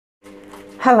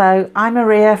Hello, I'm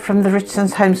Maria from the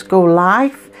Richardson's Homeschool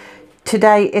Life.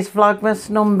 Today is Vlogmas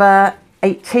number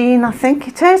 18, I think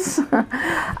it is.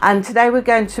 And today we're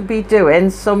going to be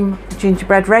doing some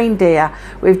gingerbread reindeer.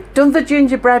 We've done the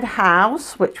gingerbread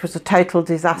house, which was a total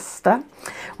disaster.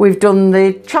 We've done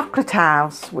the chocolate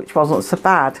house, which wasn't so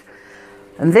bad.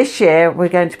 And this year we're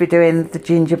going to be doing the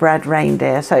gingerbread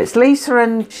reindeer. So it's Lisa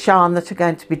and Sean that are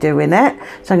going to be doing it.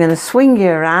 So I'm going to swing you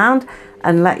around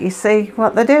and let you see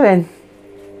what they're doing.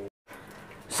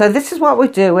 So this is what we're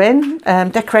doing.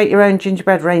 Decorate your own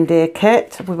gingerbread reindeer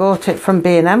kit. We bought it from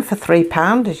B&M for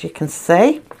 £3, as you can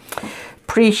see.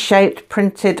 Pre-shaped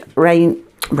printed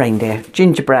reindeer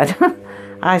gingerbread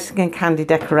icing and candy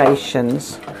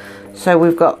decorations. So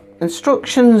we've got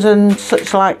instructions and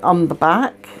such like on the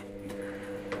back.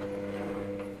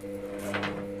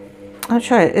 I'll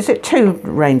show you. Is it 2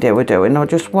 reindeer we're doing or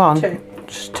just one? 2.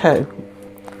 Just 2.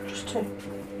 Just 2.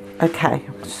 Okay,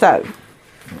 so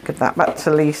give that back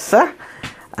to Lisa,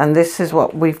 and this is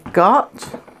what we've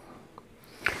got.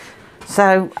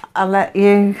 So I'll let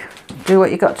you do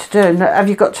what you got to do. Have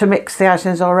you got to mix the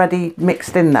icings already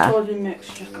mixed in there? Already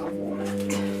mixed, just got to warm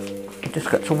it. You've just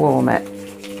got to warm it.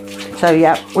 So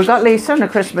yeah, we've got Lisa in a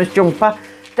Christmas jumper.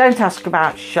 Don't ask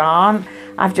about Sean.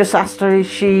 I've just asked her, is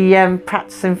she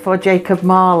practicing for Jacob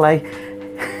Marley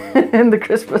in the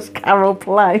Christmas Carol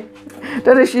play?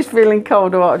 Don't know if she's feeling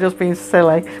cold or just being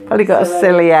silly. Probably got a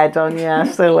silly head on, yeah,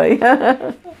 silly.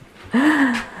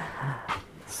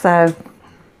 So,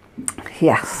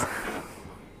 yes.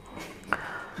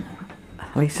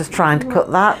 Lisa's trying to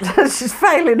cut that. She's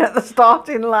failing at the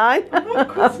starting line. I'm not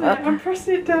pressing it, I'm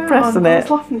pressing it down. Pressing it. I was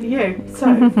laughing at you,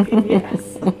 so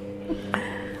yes.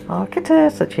 Oh, look at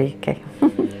her, so cheeky.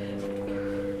 Can't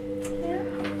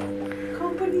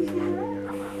put anything in there.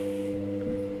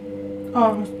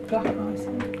 Oh, it's black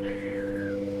icing.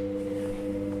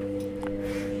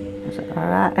 Is it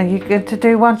alright? Are you good to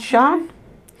do one, Sean?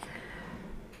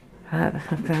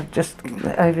 Just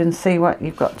over and see what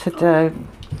you've got to do.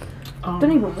 Don't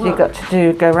even work. You've got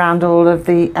to go around all of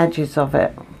the edges of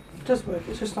it. It does work,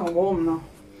 it's just not warm now.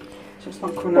 It's just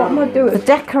not coming What out. am I doing? The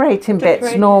decorating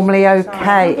bit's normally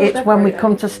okay. It's when we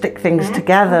come to stick things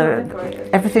together,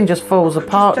 everything just falls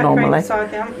apart normally.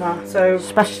 Inside the antler, so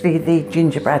Especially the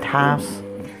gingerbread house.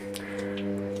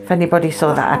 If anybody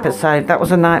saw that episode, that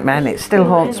was a nightmare and it still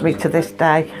haunts me to this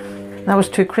day. That was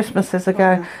 2 Christmases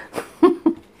ago. You're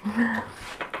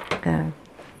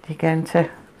going to...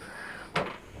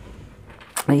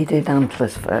 You do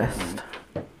antlers first.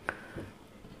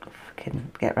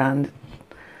 Fucking get round.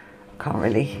 Can't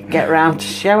really get round to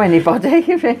show anybody,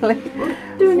 really.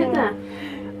 Doing it there?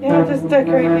 yeah, just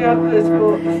decorate the antlers,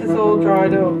 but this is all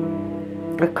dried up.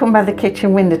 We've come by the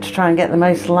kitchen window to try and get the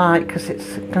most light because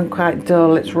it's gone quite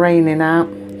dull. It's raining out.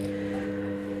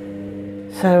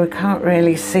 So we can't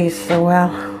really see so well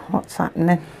what's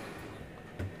happening.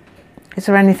 Is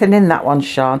there anything in that one,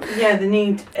 Sean? Yeah, they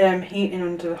need heating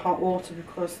under the hot water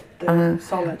because they're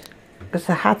solid. Because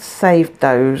I had saved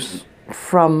those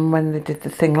from when they did the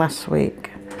thing last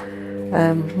week.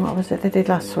 What was it they did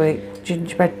last week?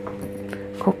 Gingerbread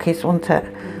cookies, wasn't it?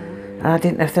 And I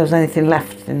didn't know if there was anything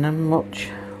left in them much.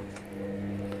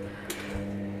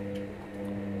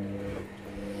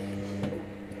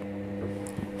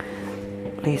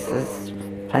 Lisa's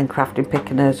playing crafting,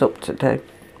 picking hers up to do.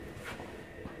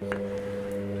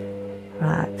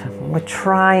 Right, we're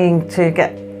trying to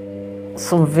get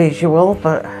some visual,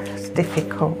 but it's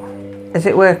difficult. Is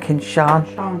it working, Sean?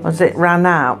 Has it ran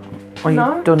out? Or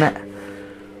you've done it?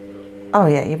 Oh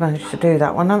yeah, you managed to do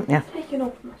that one, haven't you? Taking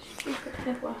off my stupid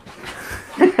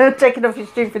headwear. Taking off your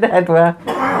stupid headwear.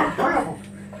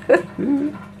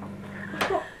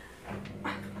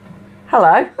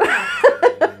 Hello.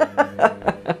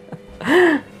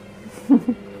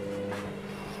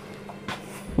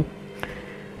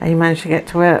 And you managed to get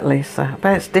to work, Lisa. I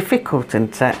bet it's difficult,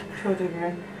 isn't it? Sure do,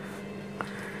 right?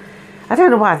 I don't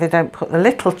know why they don't put the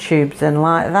little tubes in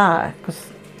like that,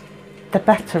 because they're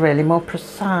better, really, more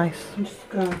precise. I'm just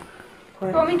going to Do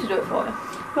you want me to do it for you?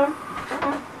 No.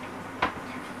 Are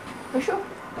you sure?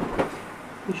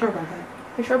 You sure about that?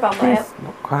 Are you sure about that? These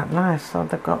look quite nice, so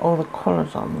they've got all the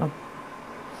colours on them.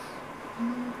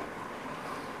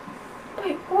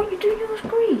 Wait, what are you doing yours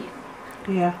green?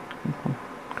 Yeah.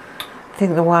 I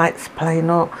think the white's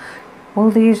plain up. Will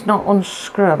these not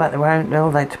unscrew? I bet they won't, will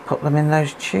they, to put them in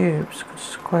those tubes? Could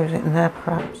squeeze it in there,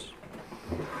 perhaps.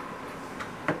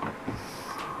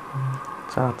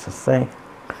 It's hard to see.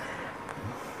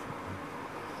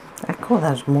 I call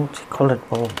those multicoloured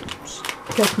bulbs.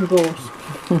 Getting balls.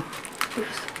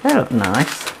 They look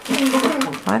nice.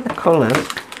 I like the colours.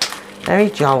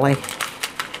 Very jolly.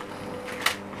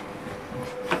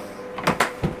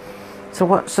 So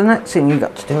what's the next thing you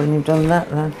got to do when you've done that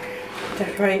then?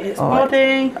 Decorate its Alright.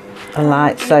 body. A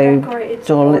light so Decorate its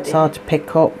dull it's body. hard to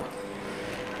pick up.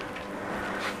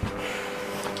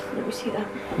 Let me see that.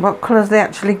 What colours they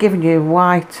actually giving you?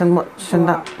 White and what's in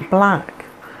that? Black.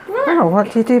 Oh,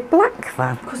 what do you do black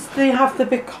then? Because they have the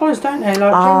big colours, don't they?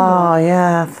 Like Oh,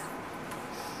 yeah.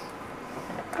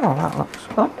 Oh, that looks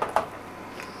fun.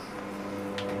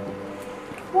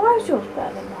 Why is yours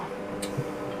better than mine?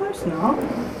 No, it's not.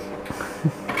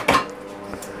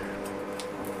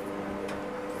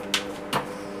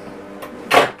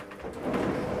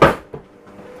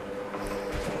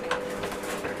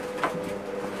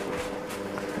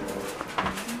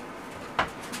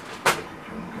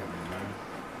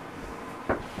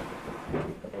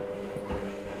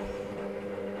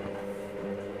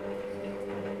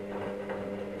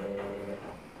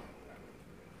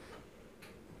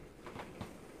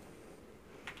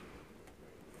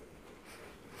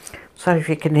 Sorry if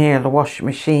you can hear the washing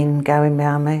machine going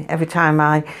behind me. Every time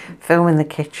I film in the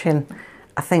kitchen,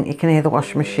 I think you can hear the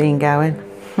washing machine going.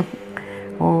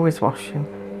 Always washing.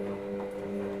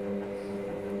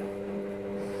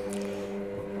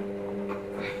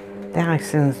 The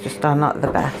icings just are not the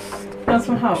best. That's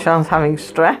some help. Sean's having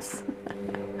stress.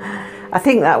 I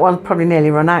think that one's probably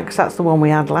nearly run out because that's the one we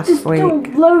had last There's week. still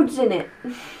loads in it.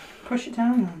 Push it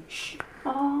down then.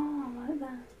 Oh, like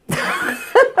that.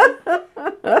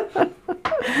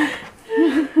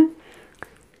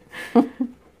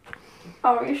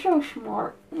 Oh, you're so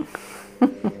smart.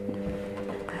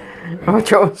 Oh,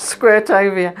 John, squirt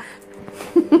over you.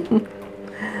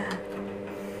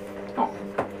 Oh,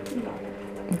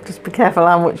 no. Just be careful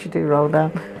how much you do roll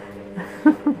down.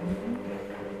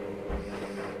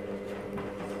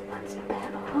 That's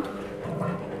better. How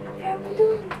are we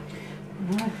doing?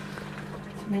 No.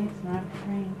 To me, it's not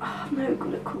green. Oh, I'm no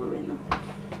good at colouring them.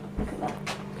 Look at that.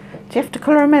 Do you have to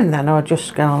colour them in then, or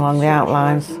just go along the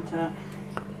outlines? Isn't it?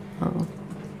 Oh.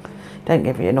 Don't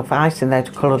give you enough ice in there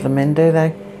to colour them in, do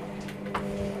they?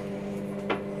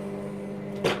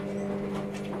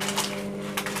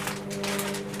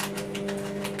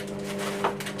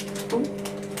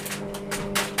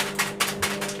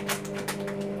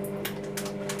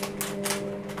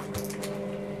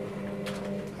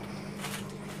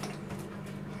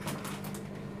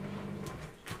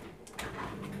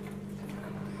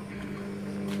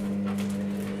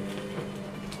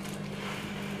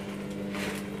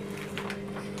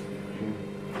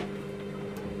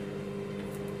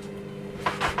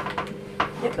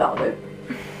 Yep, that'll do.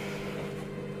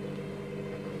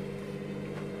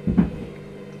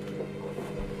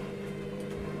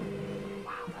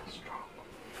 Wow, that's strong.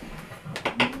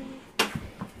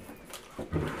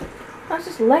 That's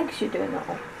just legs you're doing that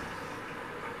on.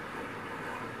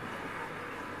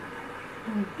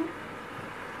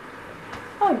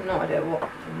 I have no idea what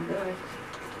I'm doing.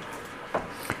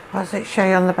 What does it show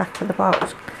you on the back of the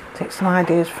box? Take some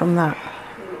ideas from that.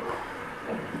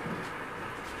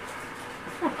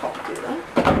 I can't do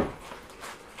that.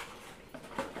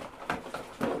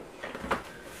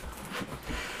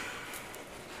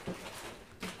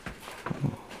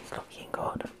 It's looking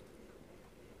good.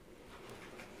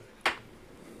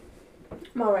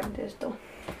 My reindeer's done.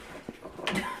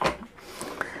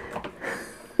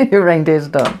 Your reindeer's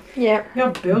done. Yeah, You're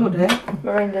building.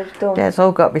 my reindeer's done. Yeah, it's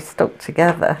all got to be stuck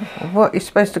together. What, are you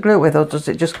supposed to glue it with, or does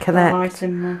it just connect? Light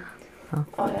in there.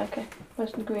 Oh yeah, okay.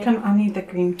 Where's the green? I need the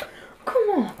green. Come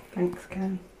on. Thanks,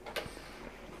 Ken.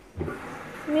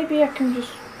 Maybe I can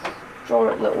just draw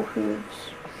it little hooves.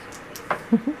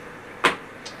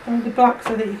 Oh, the black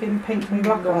so that you can paint some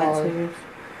black on it too.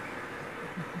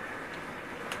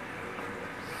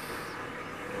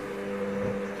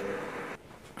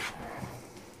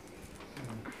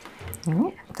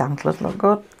 Oh, antlers look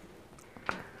good.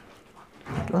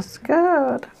 Looks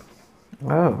good.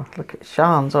 Oh, look at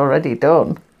Sean's already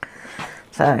done.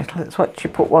 So let's watch you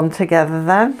put one together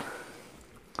then.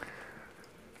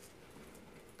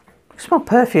 You smell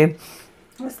perfume.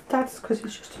 That's because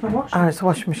it's just in a wash. Oh, it's a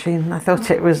washing machine. I thought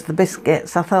it was the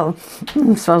biscuits. I thought,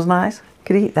 smells nice.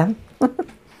 Could eat them. Oh,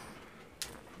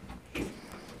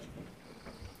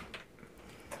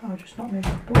 just not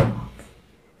moving the ball.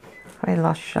 We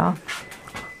lost Sean.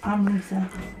 I'm losing.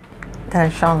 There,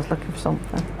 Sean's looking for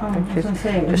something. Oh, I think I was gonna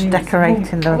say, it she's just means-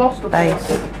 decorating I lost the the base.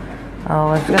 ball.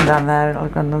 Oh, it's gone down there. It'll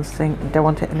go under the sink. You don't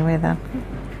want it anyway then.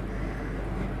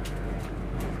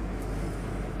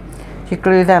 Do you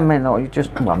glue them in, or you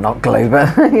just, well, not glue,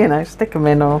 but you know, stick them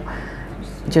in, or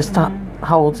just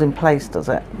holds in place, does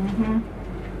it? Mm-hmm.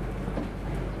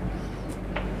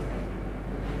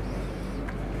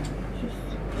 Just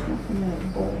snapping the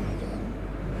ball.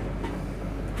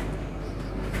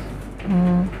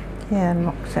 Yeah,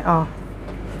 knocks it off.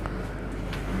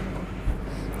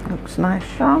 Looks nice,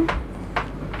 Sean.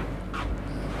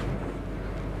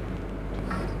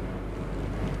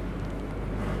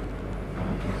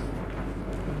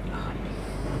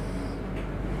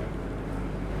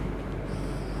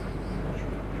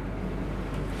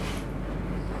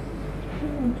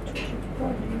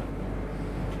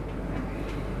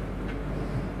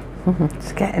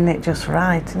 It's getting it just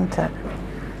right, isn't it?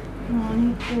 No, I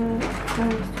need the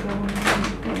clothes to go on.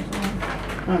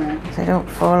 Alright. So they don't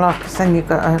fall off, because then you've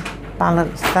got to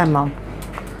balance them on.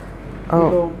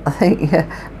 Oh, I think,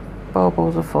 yeah,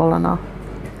 baubles are falling off.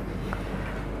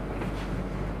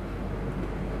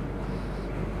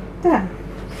 There.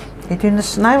 You're doing the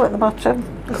snow at the bottom?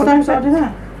 The snow's already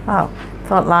there. Oh,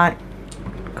 thought like,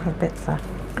 good bits there.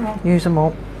 Oh. Use them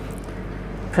up.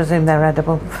 Presume they're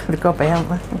edible. They've got to be, haven't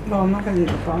they? Well, I'm not going to eat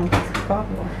the farm. It's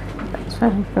cardboard. That's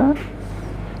very good.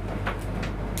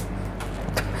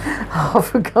 Oh, I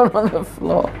forgot on the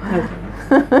floor.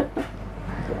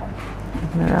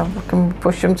 Yeah, we can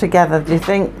push them together. Do you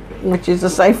think which is the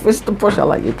safest to push? I'll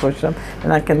let you push them,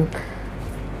 and I can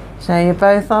show you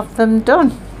both of them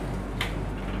done.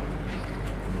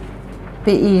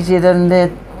 Be easier than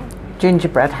the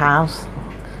gingerbread house.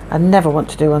 I never want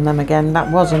to do one of them again.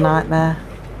 That was a nightmare.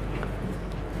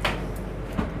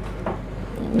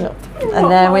 And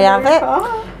there we have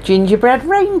it, gingerbread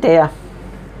reindeer.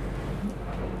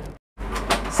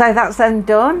 So that's then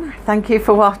done. Thank you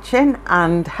for watching,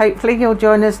 and hopefully you'll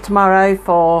join us tomorrow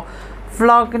for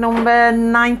vlog number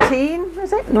 19,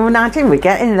 is it? Number 19, we're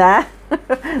getting there.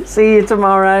 See you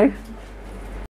tomorrow.